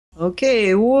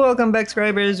Okay, welcome back,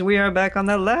 subscribers. We are back on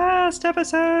the last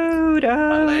episode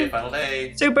Final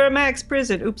day. SuperMax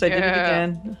Prison. Oops, I did it Yeah.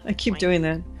 again. I keep doing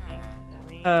that.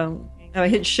 I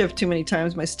hit shift too many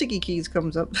times. My sticky keys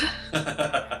comes up.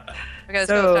 Okay, let's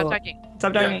So- go. Stop talking.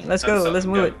 Stop talking. Yeah, Let's go. Let's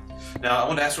move it. Now I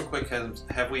want to ask real quick: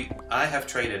 I have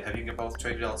traded. Have you both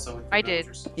traded also? With the I did.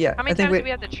 villagers? Yeah, How many I think times do we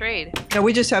have to trade? No,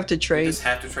 we just have to You trade. just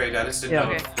have to trade. I just didn't Yeah. know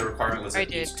Okay. if the requirement was I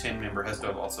that did. each team member has to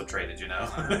have also traded. You know.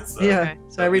 So, Yeah, Okay.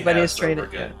 so but we everybody have, is so we're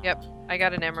traded. good. Yep. I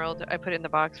got an emerald. I put it in the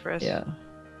box for us. Yeah.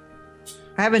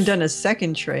 I haven't done a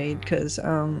second trade because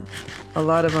a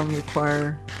lot of them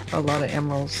require a lot of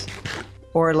emeralds.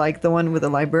 Or like the one with the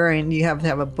librarian, you have to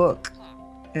have a book.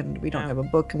 And we don't Yeah. have a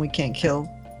book and we can't kill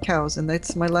cows. And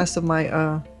that's my last of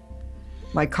my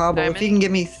my cobble. If you Diamond? can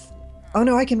give me... Oh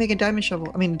no, I can make a diamond shovel.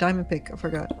 I mean, diamond pick. I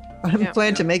forgot. I Yeah.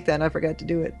 planned to make that and I forgot to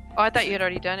do it. Oh, I thought you had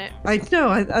already done it. I know.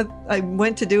 I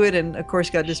went to do it and of course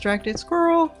got distracted.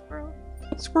 Squirrel!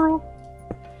 Squirrel!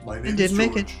 My I name didn't is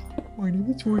make it. George. My name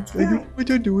is George. I know what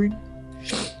I'm doing.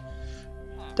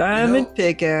 Diamond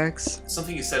pickaxe.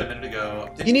 Something you said a minute ago.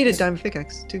 You need a diamond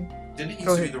pickaxe too. Didn't it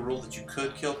Go used to be ahead. the rule that you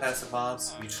could kill passive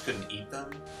mobs, you just couldn't eat them?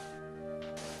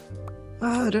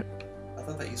 I don't. I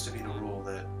thought that used to be the rule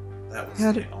that was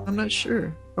How the did, only. I'm not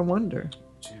sure. I wonder.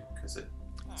 Because it.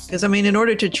 Because I mean, in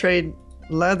order to trade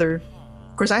leather,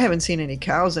 of course, I haven't seen any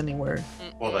cows anywhere.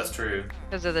 Well, that's true.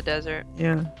 Because of the desert.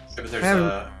 Yeah. Yeah, but there's I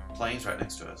haven't- plains right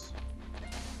next to us.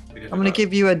 We did I'm gonna about-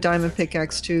 give you a diamond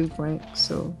pickaxe too, Frank.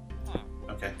 So,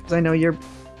 Okay. because I know you're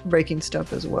breaking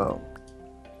stuff as well,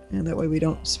 and that way we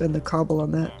don't spend the cobble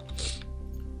on that.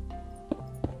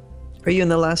 Are you in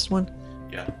the last one?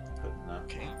 Yeah. But,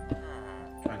 Okay.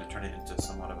 trying to turn it into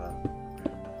somewhat of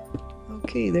a.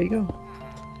 Okay, there you go.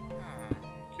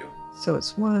 Thank you. So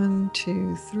it's 1,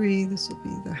 2, 3. This will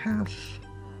be the half.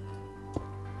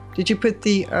 Did you put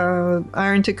the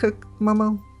iron to cook,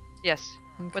 Momo? Yes.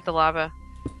 With the lava.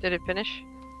 Did it finish?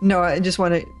 No, I just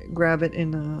want to grab it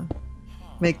and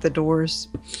make the doors.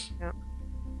 Yep.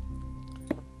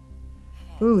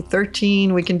 Ooh,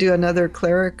 13. We can do another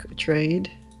cleric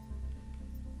trade.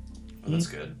 Well, that's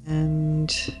good.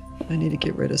 And I need to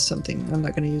get rid of something. I'm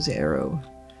not going to use the arrow.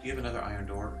 Do you have another iron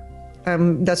door?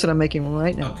 That's what I'm making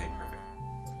right now. Okay, perfect.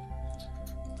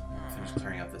 Finish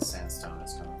clearing out this sandstone and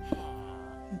stuff.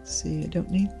 Let's see. I don't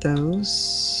need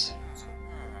those.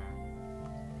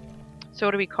 So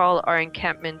what do we call our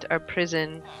encampment, our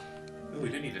prison? Ooh, we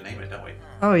do need to name it, don't we?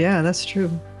 Oh, yeah, that's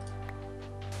true.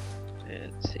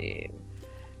 Let's see.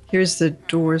 Here's the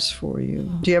doors for you.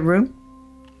 Do you have room?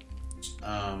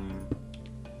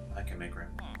 I can make room.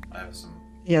 I have some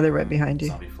Yeah, they're right behind you.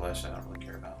 zombie flesh I don't really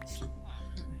care about.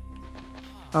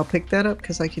 I'll pick that up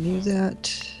because I can use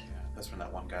that. Yeah, that's from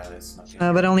that one guy that snuck in.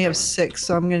 But I only have 6,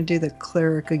 so I'm going to do the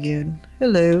cleric again.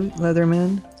 Hello,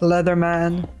 Leatherman.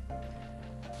 Leatherman.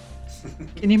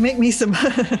 Can you make me some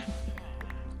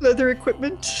leather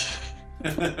equipment?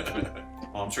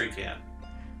 Well, I'm sure you can.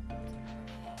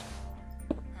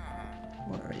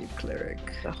 Where are you, cleric?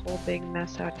 It's a whole big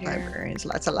mess out here. Librarians.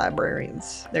 Lots of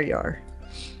librarians. There you are.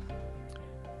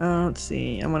 Let's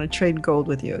see. I want to trade gold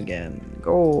with you again.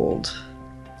 Gold.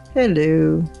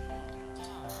 Hello.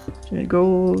 Trade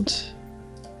gold.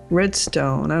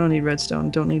 Redstone. I don't need redstone.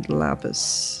 Don't need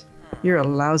lapis. You're a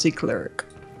lousy cleric.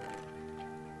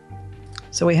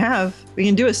 So we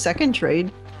can do a second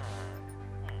trade.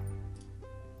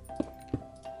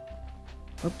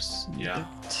 Oops. Yeah.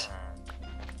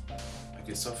 I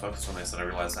get so focused on this that I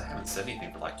realize I haven't said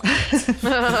anything for like 2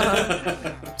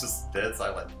 minutes. Just dead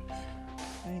silent.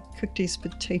 I cooked these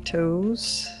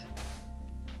potatoes.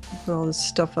 Put all this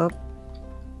stuff up.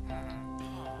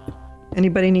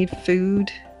 Anybody need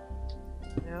food?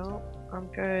 No, I'm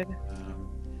good.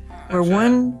 Or Actually,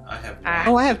 one- I have one Ah.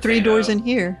 Oh, I have 3 potato. doors in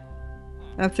here.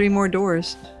 I have 3 more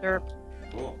doors. Derp.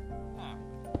 Cool.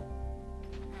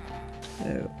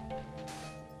 So.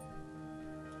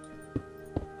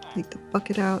 Take the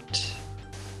bucket out.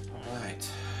 Alright.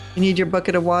 You need your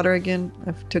bucket of water again?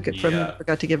 I took it from you. Yeah.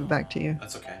 Forgot to give it back to you.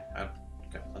 That's okay. I've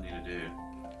got plenty to do.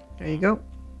 There you go.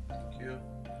 Thank you.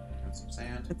 And some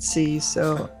sand. Let's see.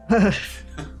 So,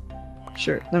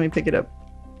 sure. Let me pick it up.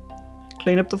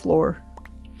 Clean up the floor.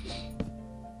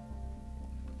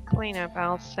 Clean up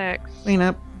aisle 6. Clean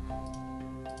up.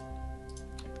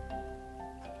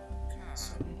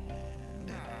 So,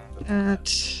 That.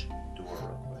 door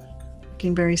real quick.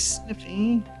 Looking very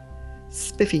sniffy.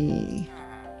 Spiffy.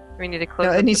 We need to close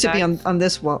No, up it needs the to be back. on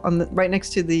this wall. Right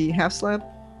next to the half slab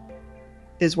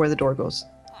is where the door goes.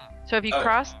 So if you Oh.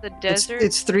 cross the desert,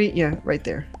 It's 3. Yeah, right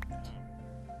there.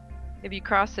 if you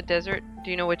cross the desert,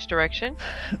 do you know which direction?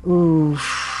 Ooh.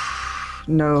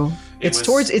 No.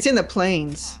 It's in the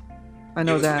plains. I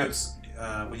know that.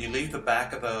 When you leave the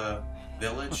back of the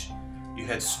village, you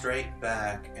head straight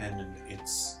back, and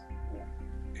it's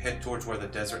head towards where the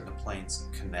desert and the plains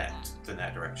connect in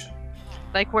that direction.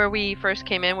 Like where we first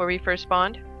came in, where we first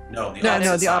spawned? No,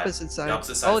 the opposite side. The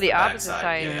opposite side. Oh, is the back opposite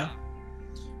side. Yeah.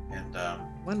 And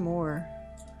one more.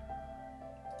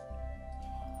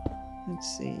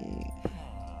 Let's see.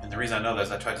 And the reason I know that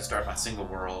is I tried to start my single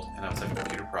world, and I was having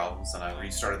computer problems, and I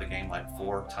restarted the game like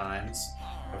 4 times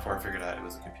before I figured out it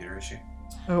was a computer issue.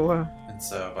 Oh wow. And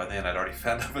so by then I'd already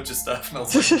found a bunch of stuff, and I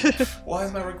was like, why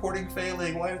is my recording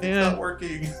failing? Why are things not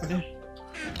working? Let's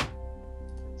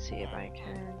see if I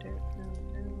can do it.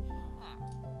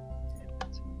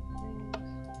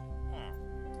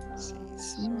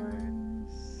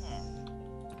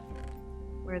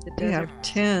 Where the We desert. have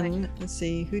 10. Let's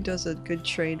see, who does a good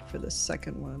trade for the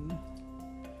second one?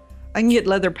 I can get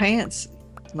leather pants.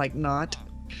 Like not.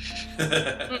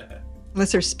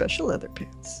 Unless they're special leather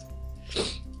pants.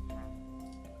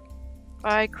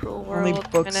 Bye, cruel world. Only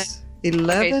books.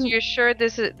 11? Okay, so you're sure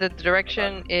this is the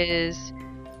direction is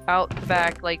out the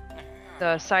back, like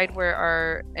the side where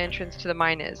our entrance to the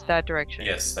mine is, that direction?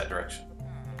 Yes, that direction.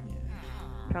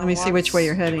 Let me see which way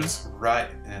you're heading. It's right,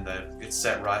 and it's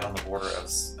set right on the border of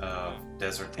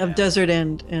desert. Of desert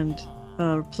and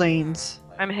plains.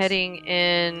 I'm heading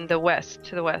in the west,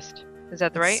 to the west. Is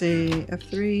that the right? Let's see,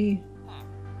 F3.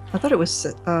 I thought it was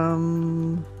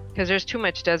Because there's too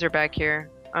much desert back here.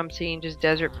 I'm seeing just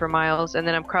desert for miles, and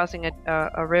then I'm crossing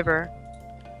a river.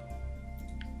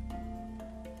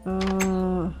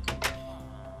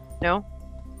 No?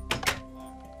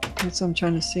 That's what I'm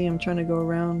trying to see. I'm trying to go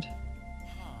around.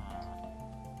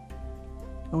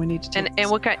 Oh, we need to take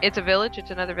And what kind? It's a village. It's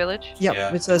another village. Yep,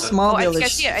 Yeah, it's a small I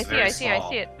village. see it. I see it. I see it. I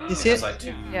see it. You see There's it? like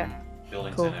 2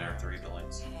 buildings Cool. in it, or 3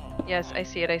 buildings. Yes, I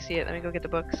see it. I see it. Let me go get the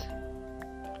books.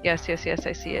 Yes, yes, yes.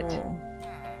 I see it. Oh,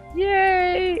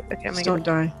 Yay! Okay, I'm just gonna don't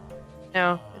die.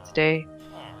 No, it's day.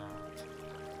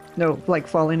 No, like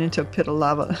falling into a pit of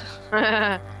lava.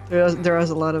 Yeah, There is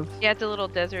a lot of it's a little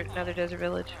desert, another desert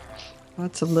village.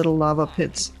 lots of little lava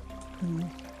pits and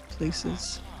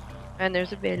places. And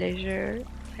there's a villager.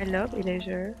 Hello,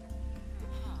 villager.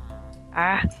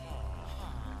 Ah.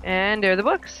 And there are the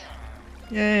books.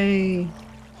 Yay!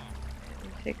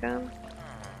 Take them.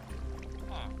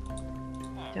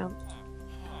 Dump.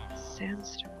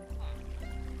 Sandstone.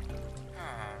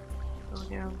 Oh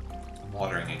no. I'm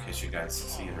watering in case you guys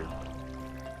see it.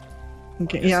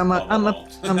 Okay, yeah,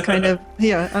 I'm kind of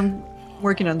I'm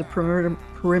working on the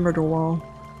perimeter wall.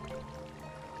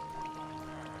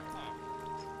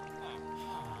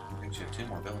 I think you have 2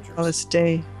 more villagers. While it's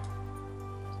day.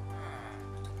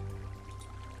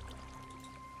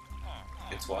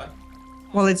 It's what?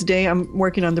 While it's day, I'm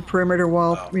working on the perimeter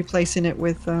wall, Oh. replacing it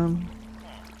with There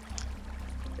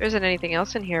isn't anything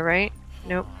else in here, right?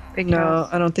 Nope. Big no, house.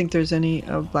 I don't think there's any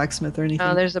blacksmith or anything.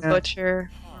 Oh, there's a like that.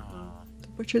 butcher. The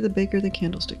butcher, the baker, the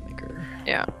candlestick maker.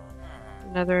 Yeah.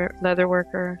 Another leather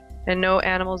worker. And no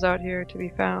animals out here to be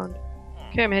found.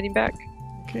 Okay, I'm heading back.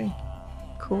 Okay,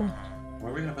 cool.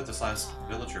 Where are we gonna put this last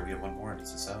villager? We have 1 more to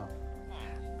sell.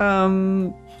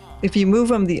 If you move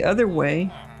them the other way,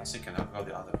 I was thinking I'll go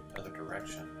the other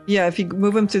direction. yeah, if you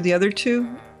move them to the other 2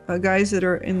 guys that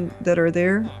are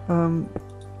there,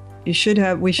 we should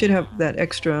have that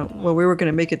extra. Well, we were going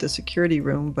to make it the security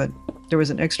room, but there was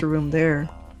an extra room there.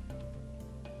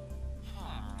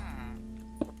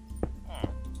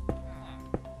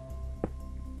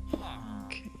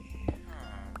 Okay.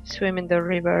 Swim in the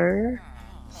river.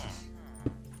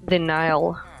 The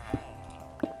Nile.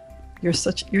 You're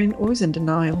always in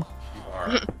denial. You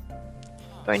are.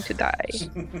 Going to die.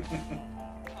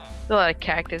 A lot of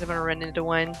cactus. I'm gonna run into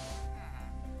one.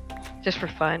 Just for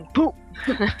fun. Boop!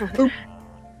 Oop.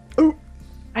 Oop.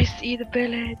 I see the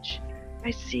village.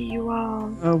 I see you all.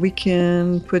 We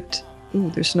can put. Ooh,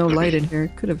 there's no light in here.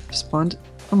 Could have spawned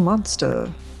a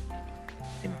monster.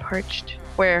 I'm parched.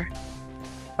 Where?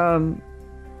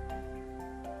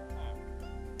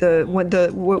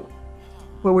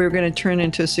 What we were going to turn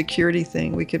into a security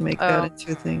thing, we could make Oh. that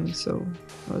into a thing. So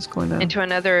I was going to. Into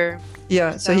another.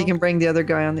 Yeah, so he cell? can bring the other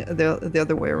guy on the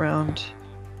other way around.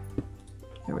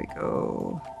 There we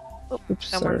go. Oops,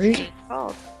 Someone's sorry. being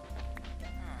called.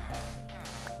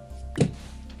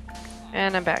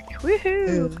 And I'm back. Woohoo!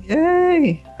 Ooh,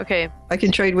 yay! Okay. I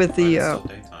can trade with the. It's still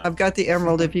daytime. I've got the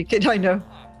emerald. If you could, I know.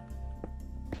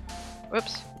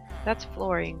 Whoops. That's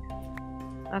flooring.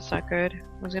 That's not good.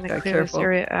 I was gonna Yeah, clear careful. this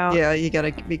area out. Yeah, you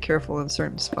gotta be careful in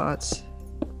certain spots.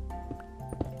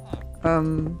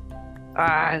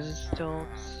 Ah, this is still.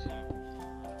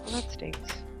 Well, that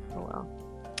stinks. Oh well.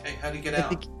 Hey, how do you get I out?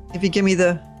 think If you give me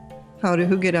the...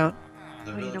 Who get out?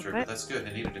 The Oh, you know villager, what? but that's good.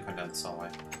 It needed to come down this hallway.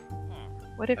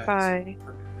 What if That's I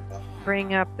perfectly fine.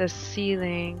 bring up the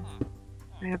ceiling?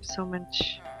 I have so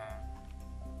much.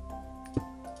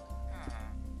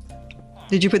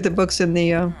 Did you put the books in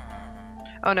the...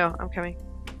 Oh no, I'm coming.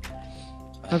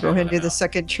 I'll go ahead and do the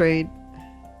second trade.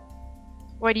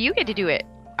 Why do you get to do it?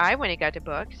 I went and got to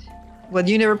books. Well,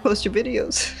 you never post your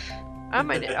videos. I'm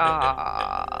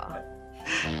gonna.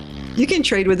 You can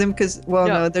trade with them because, well,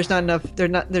 No. no, there's not enough.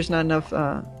 There's not enough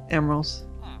emeralds.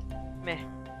 Meh.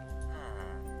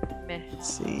 Meh.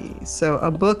 Let's see. So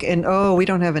a book and we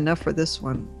don't have enough for this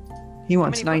one. He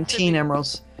wants many books 19 is it?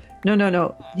 emeralds.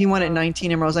 No. He wanted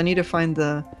 19 emeralds. I need to find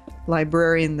the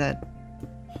librarian that.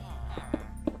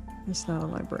 It's not a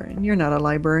librarian. You're not a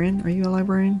librarian. Are you a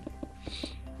librarian?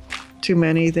 Too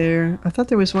many there. I thought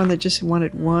there was one that just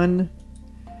wanted 1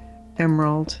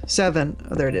 emerald. 7.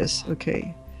 Oh, there it is.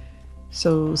 Okay.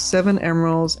 So 7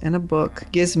 emeralds and a book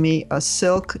gives me a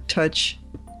silk touch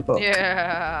book.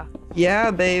 Yeah. Yeah,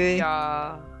 baby.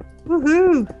 Yeah.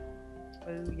 Woohoo.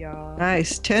 Booyah.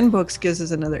 Nice. 10 books gives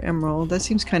us another emerald. That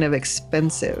seems kind of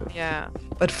expensive. Yeah.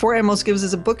 But 4 emeralds gives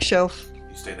us a bookshelf.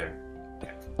 You stay there.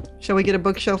 Shall we get a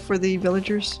bookshelf for the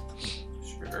villagers?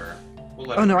 Sure. We'll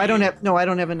let Oh them no, I don't read. have. No, I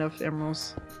don't have enough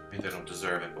emeralds. I mean, they don't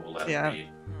deserve it, but we'll let Yeah. them read.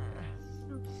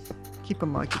 Keep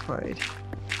them occupied.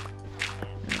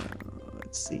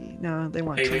 Let's see. No, they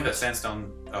want Hey, too leave that much.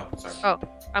 sandstone. Oh, sorry. Oh,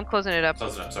 I'm closing it up.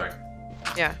 Close it up. Sorry.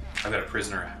 Yeah. I've got a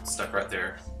prisoner stuck right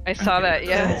there. I saw that.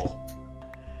 Yeah. Oh,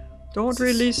 Don't Is this-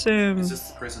 release him. is this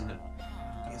the prison that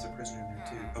he has a prisoner in there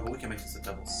too? Oh, but we can make this a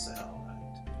double cell,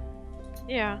 right?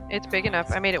 Yeah. It's big enough.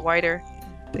 I made it wider.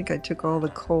 I think I took all the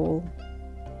coal.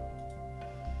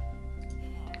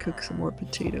 Cook some more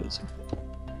potatoes.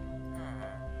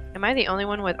 Am I the only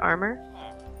one with armor?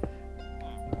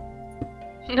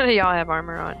 None of y'all have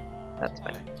armor on. That's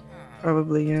funny.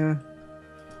 Probably, yeah.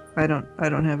 I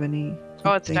don't have any.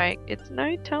 Oh, it's night. It's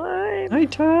nighttime.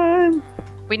 Nighttime.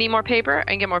 We need more paper. I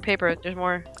can get more paper. There's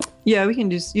more. Yeah, we can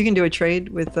do. You can do a trade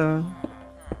with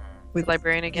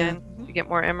Librarian again. Yeah. You get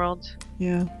more emeralds.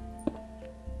 Yeah.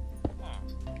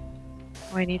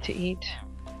 Oh, I need to eat.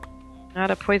 Not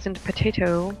a poisoned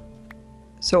potato.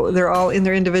 So they're all in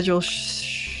their individual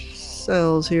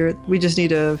cells here. We just need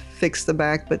to fix the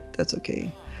back, but that's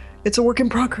okay. It's a work in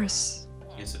progress.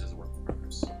 Yes, it is a work in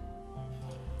progress.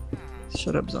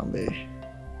 Shut up, zombie.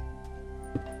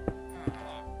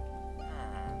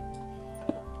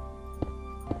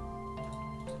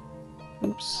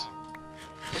 Oops.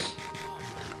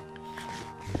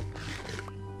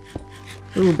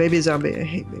 Ooh, baby zombie. I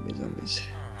hate baby zombies.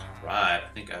 Right,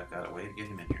 I think I've got a way to get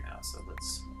him in here now, so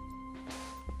let's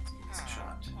give this a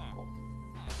shot. Cool.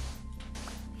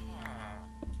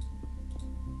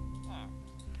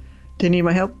 Do you need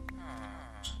my help?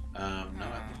 No, I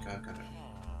think I've got it.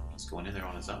 He's going in there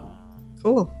on his own.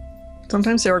 Cool.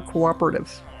 Sometimes they are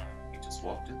cooperative. He just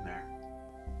walked in there.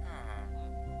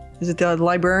 Is it the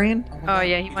librarian? Oh no,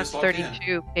 yeah, he wants just walked in.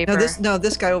 32 paper. No,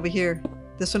 this guy over here.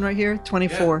 This one right here,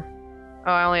 24.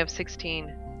 Oh, I only have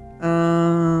 16.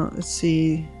 Let's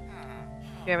see. Do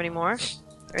you have any more? Or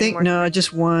any Think more? no,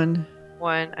 just one.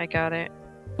 One. I got it.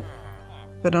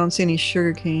 But I don't see any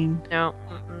sugar cane. No.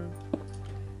 Mm-mm.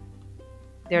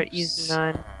 There is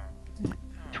none.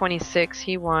 26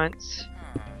 he wants.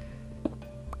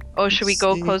 Oh, should we Let's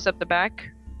go see. close up the back?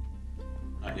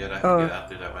 Not yet, I can Oh. get out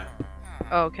through that way.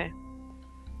 Oh, okay.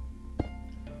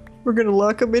 We're gonna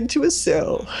lock him into a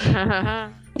cell.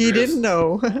 He Chris? didn't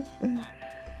know.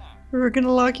 We're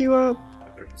gonna lock you up. I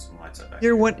better put some lights up back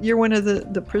You're here. one of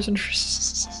the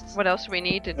prisoners. What else do we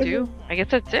need to do? I guess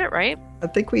that's it, right? I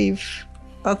think we've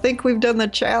done the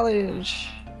challenge.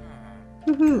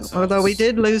 Woohoo. So Although we just-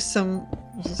 did lose some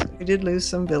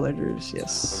villagers, Close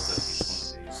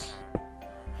yes. up each one of these.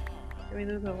 Did we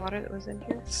lose the water that was in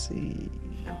here? Let's see.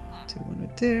 Do one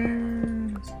right there.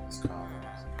 Close up this column.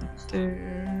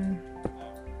 There.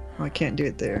 Oh, I can't do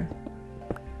it there.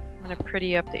 I'm gonna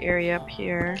pretty up the area up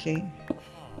here. Okay.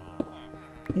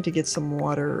 Need to get some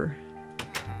water.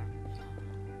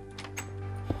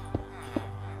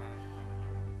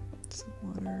 Some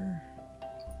water.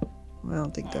 Well, I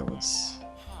don't think that was.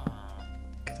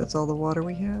 'Cause that's all the water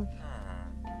we have.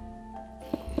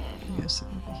 Yes.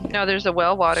 Over here. No, there's the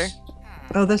well water.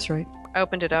 Oh, that's right. I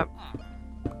opened it up.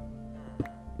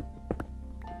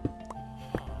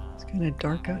 It's kind of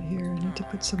dark out here. I need to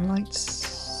put some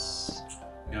lights.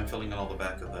 Yeah, I'm filling in all the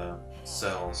back of the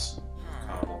cells with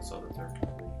cobble so that they're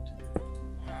complete.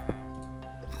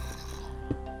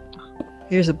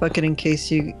 Here's a bucket in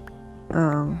case you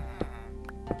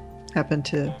happen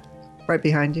to right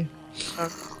behind you.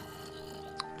 Okay.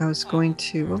 I was going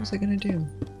to. What was I going to do?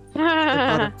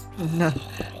 No.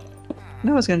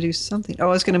 No, I was going to do something. Oh,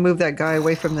 I was going to move that guy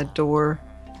away from the door.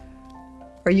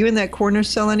 Are you in that corner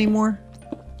cell anymore?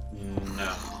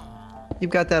 No.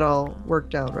 You've got that all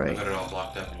worked out, I right? got it all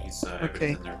blocked up, and he's Okay.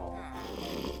 everything's in there.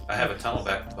 I have a tunnel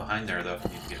back behind there, though, if you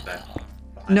need to get back.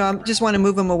 No, I just want to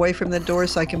move him away from the door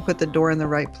so I can put the door in the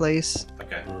right place.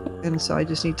 Okay. And so I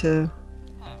just need to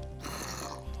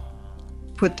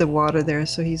put the water there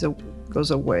so he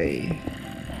goes away.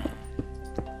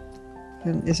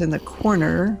 And is in the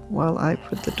corner while I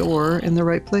put the door in the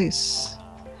right place.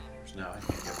 No, I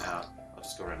can't get out. I'll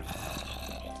just go right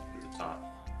through the top.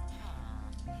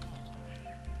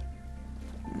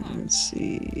 Let's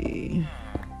see.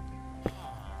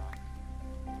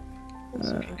 It's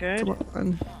looking good. Come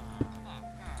on.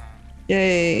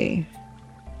 Yay!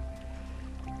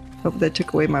 Hope that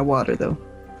took away my water though.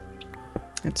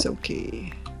 It's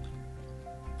okay.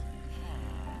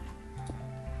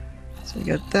 So we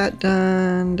got that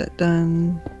done, that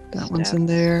done. That one's in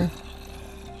there.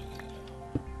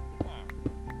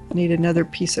 I need another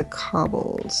piece of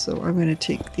cobble, so I'm going to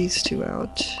take these two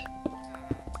out.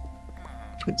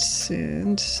 Put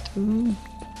sandstone.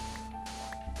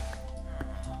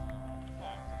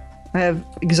 I have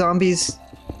zombies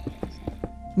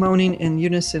moaning in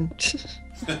unison.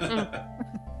 They're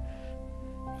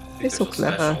so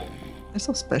clever. They're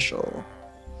so special.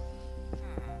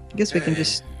 I guess we can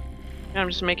just... I'm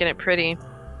just making it pretty.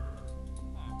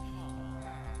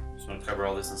 Just want to cover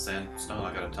all this in sandstone.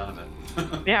 I got a ton of it.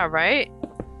 Yeah, right?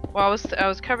 Well, I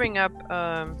was covering up,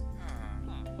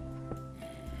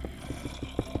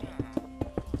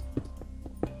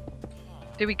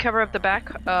 Did we cover up the back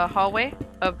hallway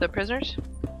of the prisoners?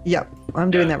 Yep,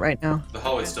 I'm doing Yeah. that right now. The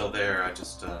hallway's still there. I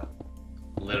just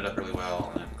lit it up really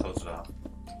well and then closed it off.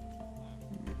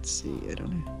 Let's see, I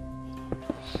don't know.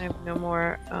 I have no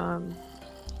more, I have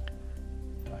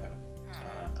a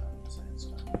ton of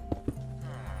sandstone.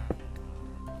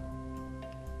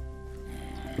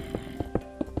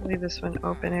 leave this one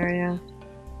open area.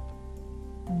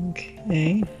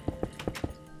 Okay.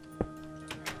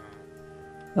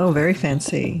 Oh, very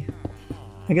fancy.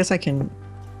 I guess I can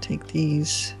take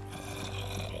these.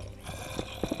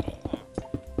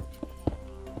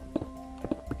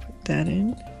 Put that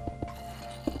in.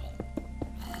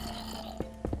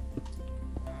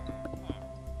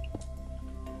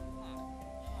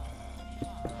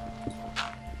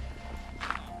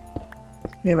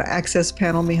 We have an access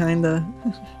panel behind the...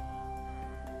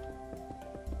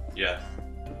 Yeah.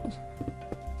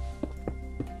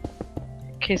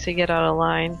 In case they get out of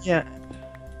line. Yeah.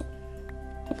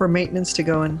 For maintenance to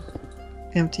go and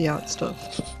empty out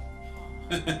stuff.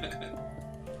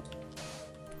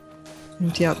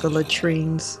 Empty out the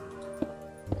latrines.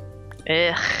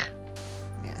 Ugh.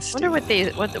 Nasty. Wonder what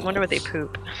they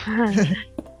poop.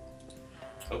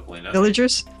 Hopefully not.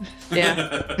 Villagers?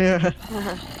 Yeah. Yeah.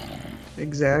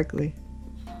 Exactly.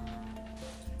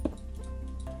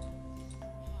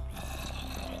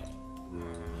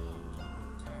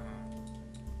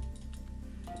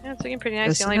 Yeah, it's looking pretty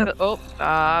nice. The Listen only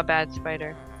up. bad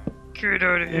spider. Get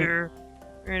out of here.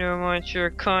 We don't want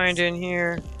your kind in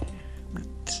here.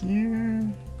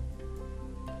 There.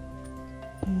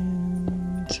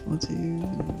 And we'll do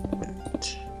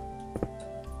that.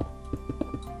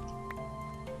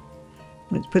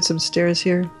 Let's put some stairs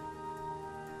here.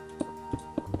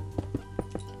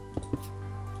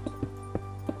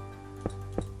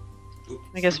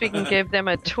 I guess we can give them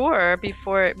a tour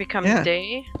before it becomes Yeah.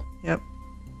 day. Yep.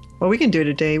 Well, we can do it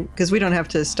today because we don't have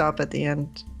to stop at the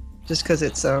end, just because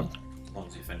it's As long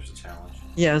as you finish the challenge.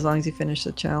 yeah. As long as you finish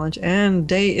the challenge, and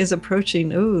day is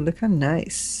approaching. Ooh, look how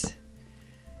nice.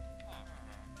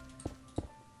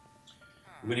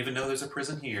 We wouldn't even know there's a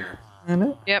prison here. I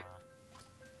know. Yep.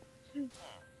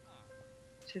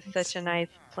 Just such a nice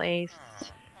place.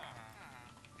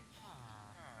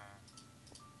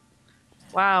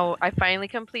 Wow, I finally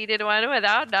completed one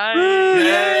without dying.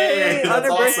 Yay! On That's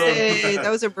her awesome. birthday. That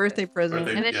was her birthday present.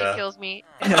 Birthday. And then Yeah. she kills me.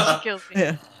 And then she kills me.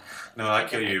 Yeah. No, I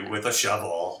kill you with a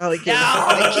shovel. I'll kill you.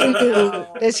 I kill you.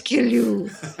 Let's kill you.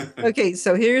 Okay,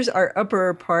 so here's our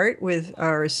upper part with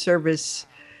our service.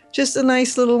 Just a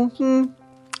nice little,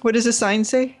 what does the sign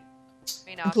say?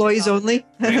 Main office, Employees only?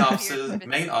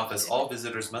 Main office. All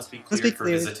visitors must be cleared Must be for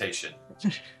cleared. visitation.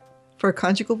 For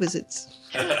conjugal visits.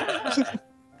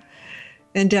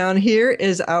 And down here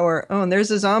is our, oh, and there's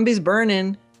the zombies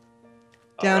burning.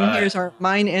 Down Alright. here is our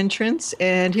mine entrance,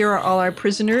 and here are all our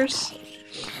prisoners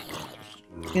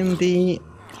in the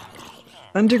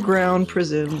underground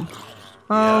prison.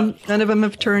 Yeah. None of them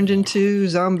have turned into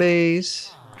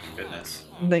zombies. Goodness.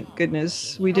 Thank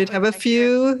goodness. We did but have a I hear-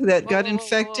 few that Whoa, got whoa, whoa, whoa.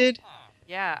 infected.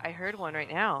 Yeah, I heard one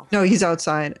right now. No, he's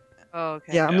outside. Oh,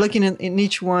 okay. Yeah, I'm Yeah. looking in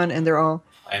each one, and they're all.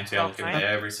 I am too. I look in fine.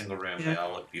 every single room. Yeah. They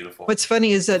all look beautiful. What's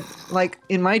funny is that, like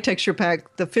in my texture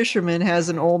pack, the fisherman has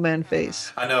an old man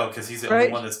face. I know, because he's the Right?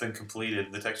 only one that's been completed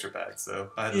in the texture pack, so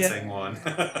I had the Yeah. same one.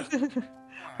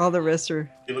 All the rest are.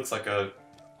 He looks like an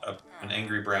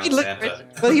angry brown He look- Santa.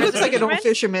 Well, he Where's looks the like an old fisherman?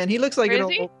 fisherman. He looks like Where an is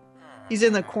he? old. He's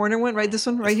in the corner one, right? This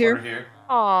one, right This here. corner here.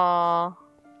 Aww.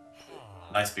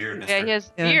 Nice beard, mister. Yeah, he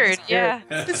has Yeah, beard. his Yeah.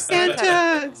 beard.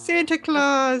 Santa, Santa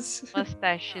Claus,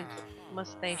 Mustaches.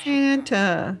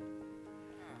 Santa.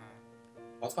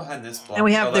 What's behind this block? And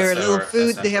we have Oh, their that's little our-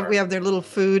 food. that's We our- have their little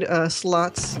food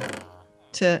slots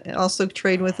to also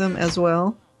trade with them as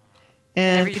well.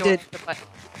 And Every we door did. has a button.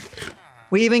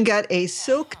 We even got a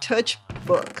Silk Touch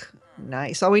book.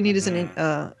 Nice. All we need is an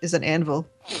anvil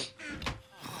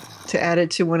to add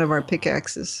it to one of our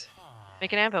pickaxes.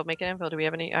 Make an anvil. Make an anvil. Do we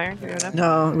have any iron? Do we have enough?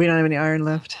 No, we don't have any iron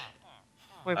left.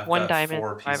 We have I've one got diamond.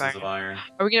 4 5 pieces of iron. iron.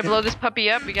 Are we gonna blow this puppy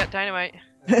up? We got dynamite.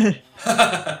 Blow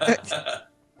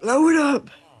it up.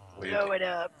 Blow it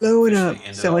up. Blow it up. Officially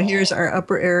end it So all. here's our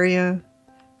upper area.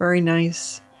 Very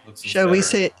nice. Looks Shall we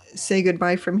better. say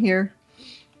goodbye from here?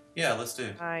 Yeah, let's do.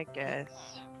 I guess.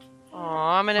 Oh,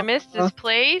 I'm gonna miss this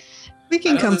place. We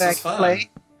can I know come this back is to fun. play.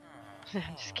 I'm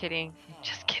just kidding.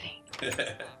 Just kidding.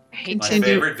 I My hate My this.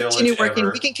 favorite village continue working.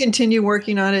 ever. We can continue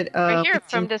working on it. Right here we from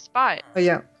can- this spot. Oh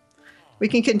yeah, we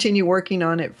can continue working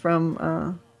on it from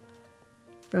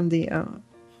the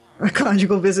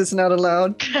conjugal visits not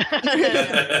allowed,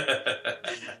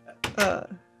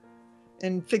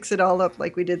 and fix it all up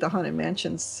like we did the haunted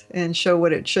mansions, and show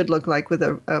what it should look like with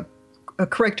a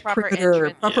correct Proper perimeter,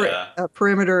 entrance. proper Yeah.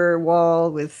 perimeter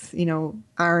wall with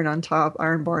iron on top,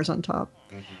 iron bars on top.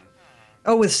 Mhm.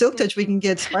 Oh, with Silk Touch we can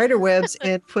get spider webs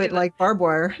and put like barbed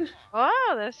wire.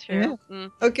 Oh, that's true.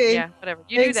 Mm, Okay. yeah, whatever.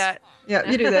 You do Thanks. that. Yeah,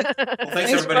 you do that. Well, thanks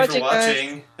Thanks for everybody for watching, guys.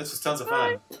 watching. This was tons of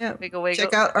fun. Yeah. Wiggle, wiggle,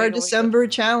 Check out our wiggle, wiggle. December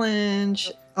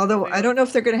challenge. Although I don't know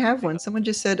if they're going to have one. Someone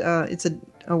just said it's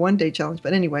a one-day challenge.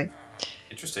 But anyway,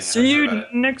 Interesting. I see haven't heard you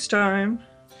about it. next time.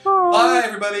 Bye,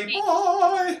 everybody.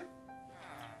 Bye.